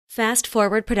Fast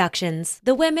Forward Productions.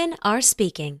 The women are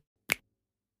speaking.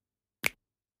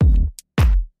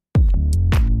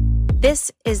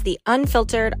 This is The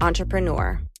Unfiltered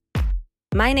Entrepreneur.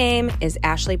 My name is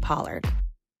Ashley Pollard.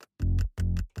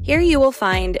 Here you will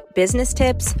find business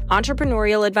tips,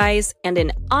 entrepreneurial advice, and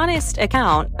an honest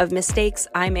account of mistakes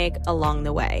I make along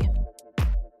the way.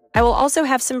 I will also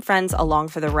have some friends along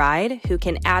for the ride who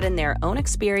can add in their own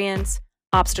experience,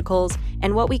 obstacles,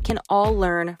 and what we can all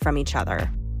learn from each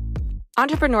other.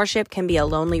 Entrepreneurship can be a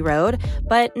lonely road,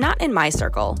 but not in my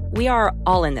circle. We are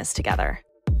all in this together.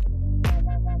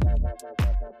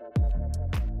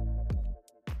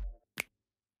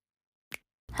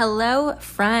 Hello,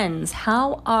 friends.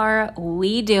 How are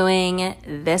we doing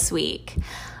this week?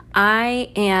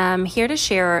 I am here to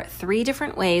share 3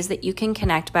 different ways that you can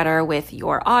connect better with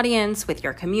your audience, with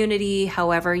your community,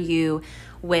 however you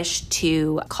wish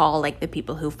to call like the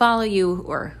people who follow you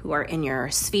or who are in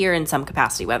your sphere in some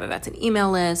capacity, whether that's an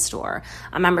email list or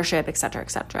a membership, etc.,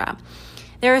 etc.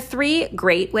 There are 3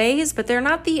 great ways, but they're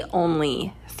not the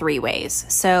only 3 ways.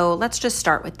 So let's just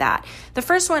start with that. The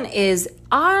first one is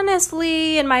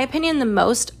honestly, in my opinion, the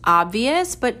most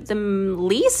obvious, but the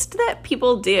least that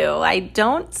people do. I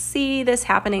don't see this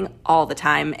happening all the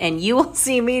time, and you will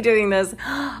see me doing this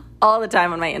all the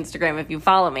time on my Instagram if you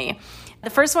follow me. The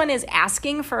first one is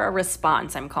asking for a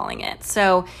response, I'm calling it.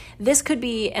 So this could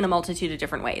be in a multitude of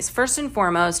different ways. First and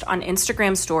foremost, on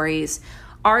Instagram stories,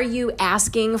 are you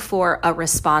asking for a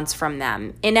response from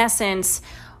them? In essence,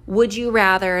 would you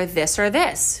rather this or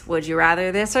this? Would you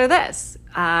rather this or this?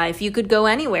 If you could go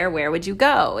anywhere, where would you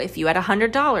go? If you had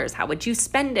 $100, how would you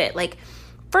spend it? Like,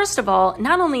 first of all,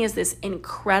 not only is this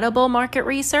incredible market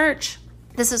research,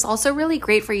 this is also really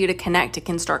great for you to connect. It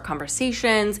can start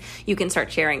conversations. You can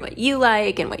start sharing what you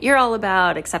like and what you're all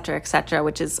about, et cetera,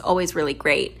 which is always really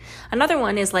great. Another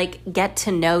one is like get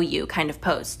to know you kind of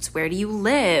posts. Where do you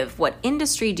live? What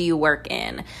industry do you work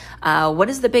in? What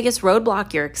is the biggest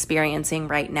roadblock you're experiencing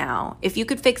right now? If you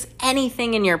could fix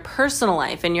anything in your personal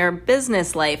life, in your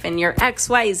business life, in your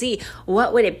XYZ,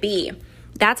 what would it be?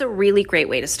 That's a really great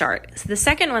way to start. So the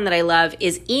second one that I love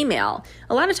is email.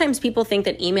 A lot of times people think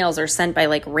that emails are sent by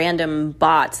like random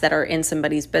bots that are in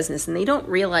somebody's business, and they don't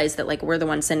realize that like we're the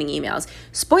ones sending emails.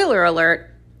 Spoiler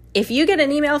alert, if you get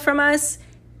an email from us,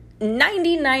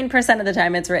 99% of the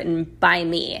time it's written by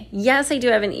me. Yes, I do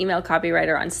have an email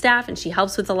copywriter on staff and she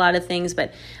helps with a lot of things,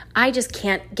 but I just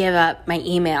can't give up my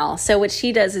email. So what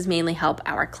she does is mainly help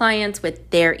our clients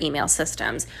with their email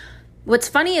systems. What's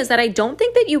funny is that I don't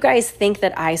think that you guys think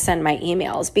that I send my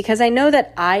emails, because I know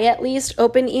that I at least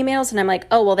open emails and I'm like,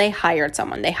 oh, well, they hired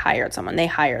someone.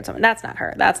 That's not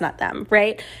her. That's not them,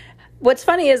 right? What's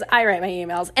funny is I write my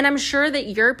emails, and I'm sure that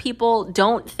your people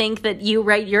don't think that you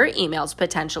write your emails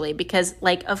potentially, because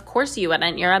like, of course you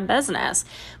wouldn't, you're a business,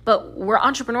 but we're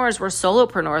entrepreneurs, we're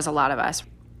solopreneurs, a lot of us.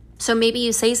 So maybe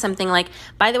you say something like,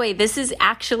 by the way, this is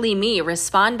actually me.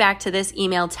 Respond back to this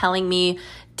email telling me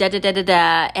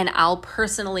and I'll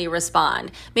personally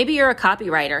respond. Maybe you're a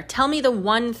copywriter. Tell me the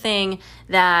one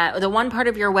part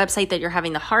of your website that you're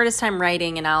having the hardest time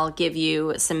writing, and I'll give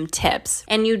you some tips.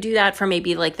 And you do that for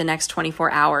maybe like the next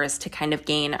 24 hours to kind of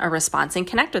gain a response and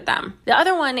connect with them. The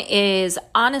other one is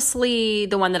honestly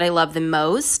the one that I love the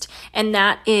most, and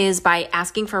that is by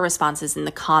asking for responses in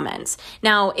the comments.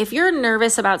 Now, if you're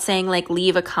nervous about saying like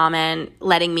leave a comment,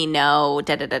 letting me know,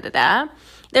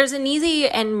 there's an easy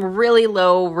and really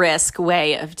low risk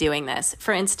way of doing this.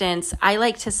 For instance, I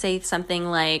like to say something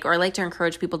like, or I like to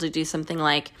encourage people to do something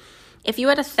like, if you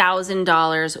had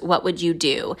 $1,000, what would you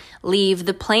do? Leave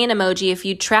the plane emoji if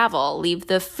you travel. Leave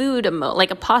the food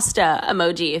like a pasta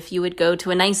emoji if you would go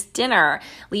to a nice dinner.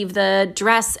 Leave the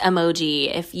dress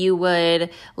emoji if you would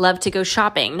love to go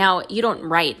shopping. Now, you don't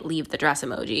write leave the dress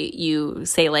emoji. You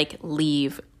say like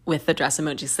leave with the dress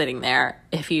emoji sitting there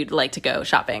if you'd like to go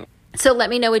shopping. So let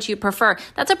me know what you prefer.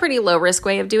 That's a pretty low risk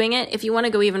way of doing it. If you want to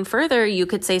go even further, you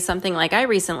could say something like I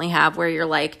recently have, where you're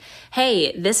like,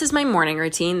 hey, this is my morning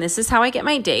routine. This is how I get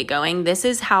my day going. This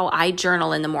is how I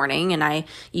journal in the morning, and I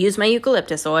use my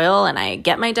eucalyptus oil, and I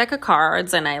get my deck of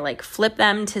cards and I like flip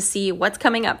them to see what's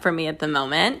coming up for me at the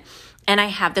moment. And I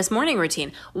have this morning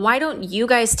routine. Why don't you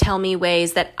guys tell me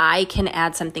ways that I can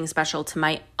add something special to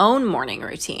my own morning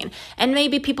routine? And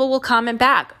maybe people will comment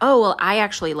back. Oh, well, I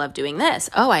actually love doing this.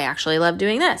 Oh, I actually love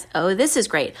doing this. Oh, this is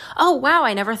great. Oh, wow,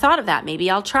 I never thought of that. Maybe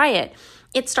I'll try it.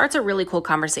 It starts a really cool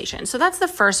conversation. So that's the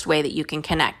first way that you can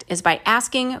connect, is by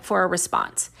asking for a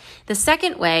response. The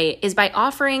second way is by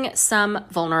offering some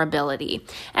vulnerability.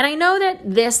 And I know that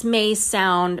this may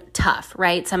sound tough,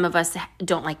 right? Some of us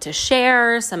don't like to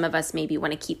share. Some of us maybe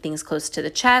want to keep things close to the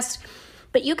chest.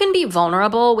 But you can be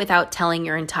vulnerable without telling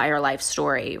your entire life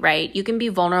story, right? You can be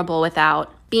vulnerable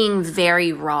without being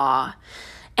very raw.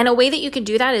 And a way that you can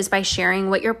do that is by sharing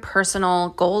what your personal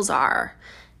goals are,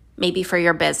 maybe for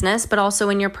your business, but also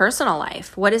in your personal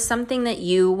life. What is something that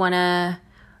you want to,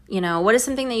 what is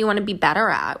something that you want to be better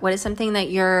at? What is something that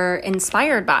you're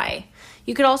inspired by?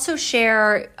 You could also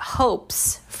share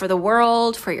hopes for the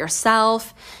world, for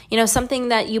yourself, something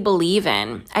that you believe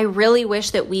in. I really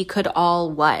wish that we could all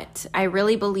what? I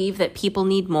really believe that people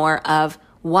need more of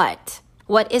what?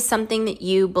 What is something that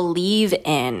you believe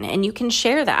in? And you can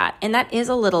share that. And that is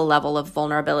a little level of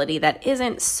vulnerability that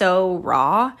isn't so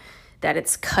raw that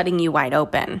it's cutting you wide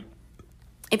open.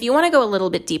 If you want to go a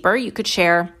little bit deeper, you could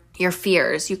share your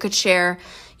fears. You could share,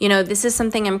 this is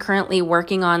something I'm currently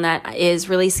working on that is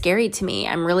really scary to me.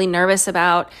 I'm really nervous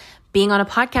about being on a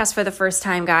podcast for the first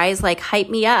time, guys. Like, hype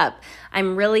me up.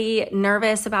 I'm really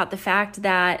nervous about the fact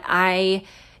that I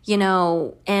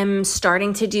am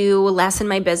starting to do less in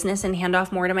my business and hand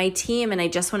off more to my team. And I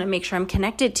just want to make sure I'm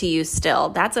connected to you still.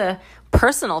 That's a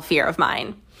personal fear of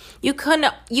mine. You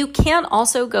can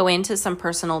also go into some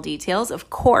personal details.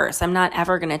 Of course, I'm not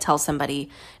ever going to tell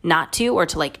somebody not to or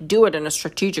to do it in a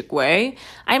strategic way.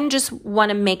 I'm just want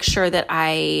to make sure that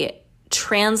I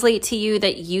translate to you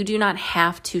that you do not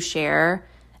have to share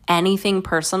anything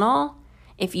personal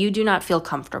if you do not feel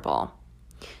comfortable.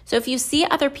 So if you see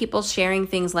other people sharing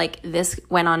things like this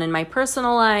went on in my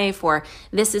personal life, or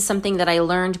this is something that I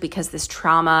learned because this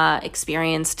trauma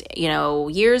experienced,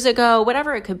 years ago,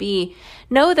 whatever it could be,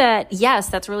 know that yes,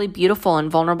 that's really beautiful and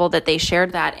vulnerable that they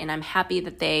shared that. And I'm happy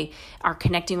that they are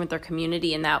connecting with their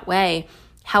community in that way.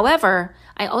 However,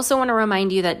 I also want to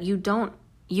remind you that you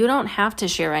don't have to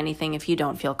share anything if you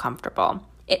don't feel comfortable.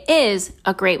 It is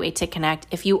a great way to connect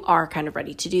if you are kind of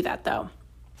ready to do that though.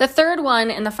 The third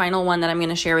one and the final one that I'm going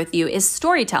to share with you is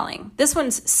storytelling. This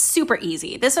one's super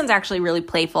easy. This one's actually really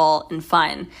playful and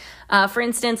fun. For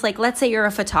instance, let's say you're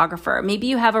a photographer. Maybe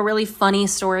you have a really funny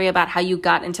story about how you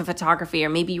got into photography, or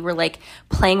maybe you were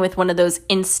playing with one of those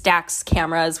Instax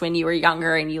cameras when you were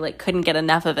younger and you couldn't get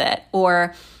enough of it.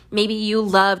 Or maybe you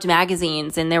loved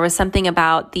magazines and there was something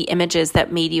about the images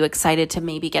that made you excited to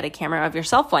maybe get a camera of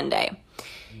yourself one day.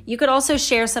 You could also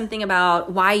share something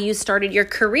about why you started your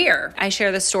career. I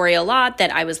share the story a lot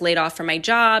that I was laid off from my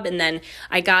job, and then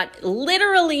I got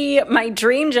literally my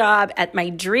dream job at my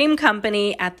dream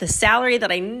company at the salary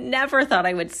that I never thought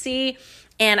I would see.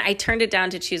 And I turned it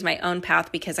down to choose my own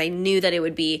path because I knew that it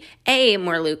would be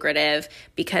more lucrative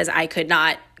because I could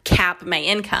not cap my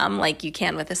income like you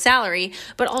can with a salary,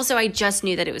 but also I just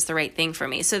knew that it was the right thing for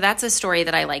me. So that's a story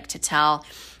that I like to tell.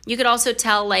 You could also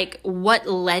tell what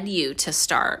led you to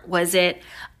start. Was it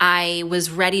I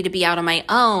was ready to be out on my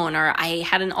own, or I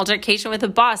had an altercation with a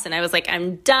boss and I was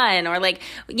I'm done, or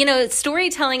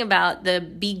storytelling about the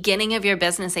beginning of your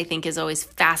business, I think is always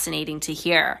fascinating to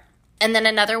hear. And then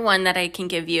another one that I can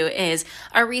give you is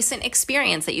a recent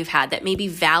experience that you've had that maybe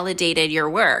validated your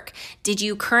work. Did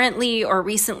you currently or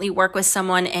recently work with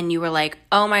someone and you were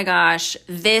oh my gosh,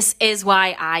 this is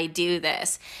why I do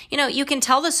this? You can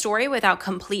tell the story without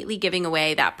completely giving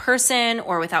away that person,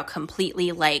 or without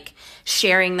completely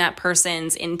sharing that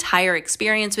person's entire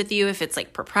experience with you if it's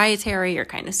proprietary or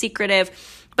kind of secretive.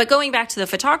 But going back to the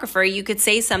photographer, you could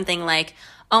say something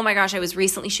oh my gosh, I was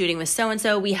recently shooting with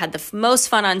so-and-so. We had the most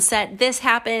fun on set. This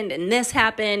happened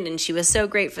and she was so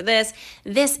great for this.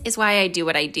 This is why I do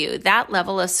what I do. That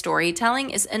level of storytelling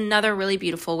is another really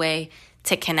beautiful way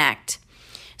to connect.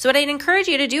 So what I'd encourage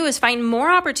you to do is find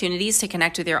more opportunities to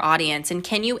connect with your audience. And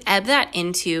can you ebb that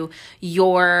into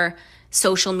your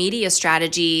social media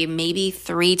strategy maybe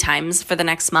 3 times for the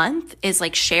next month? Is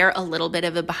share a little bit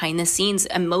of a behind the scenes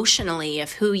emotionally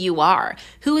of who you are.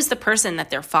 Who is the person that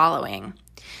they're following?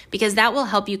 Because that will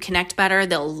help you connect better.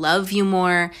 They'll love you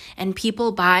more. And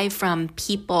people buy from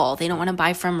people. They don't want to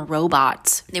buy from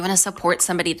robots. They want to support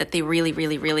somebody that they really,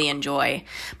 really, really enjoy.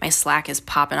 My Slack is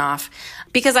popping off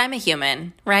because I'm a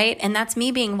human, right? And that's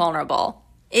me being vulnerable.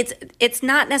 It's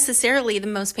not necessarily the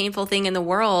most painful thing in the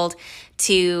world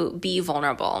to be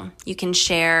vulnerable. You can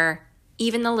share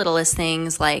even the littlest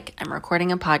things I'm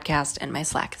recording a podcast and my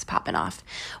Slack is popping off.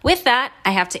 With that,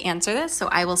 I have to answer this, so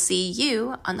I will see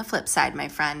you on the flip side, my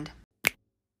friend.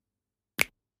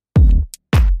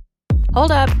 Hold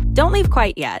up, don't leave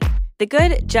quite yet. The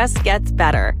good just gets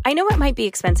better. I know it might be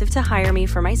expensive to hire me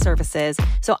for my services,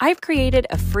 so I've created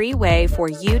a free way for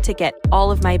you to get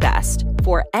all of my best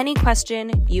for any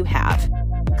question you have.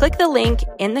 Click the link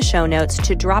in the show notes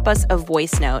to drop us a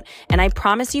voice note, and I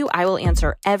promise you I will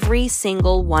answer every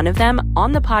single one of them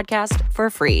on the podcast for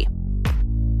free.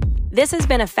 This has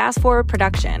been a Fast Forward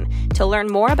production. To learn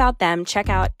more about them, check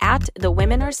out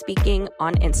 @TheWomenAreSpeaking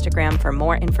on Instagram for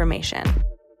more information.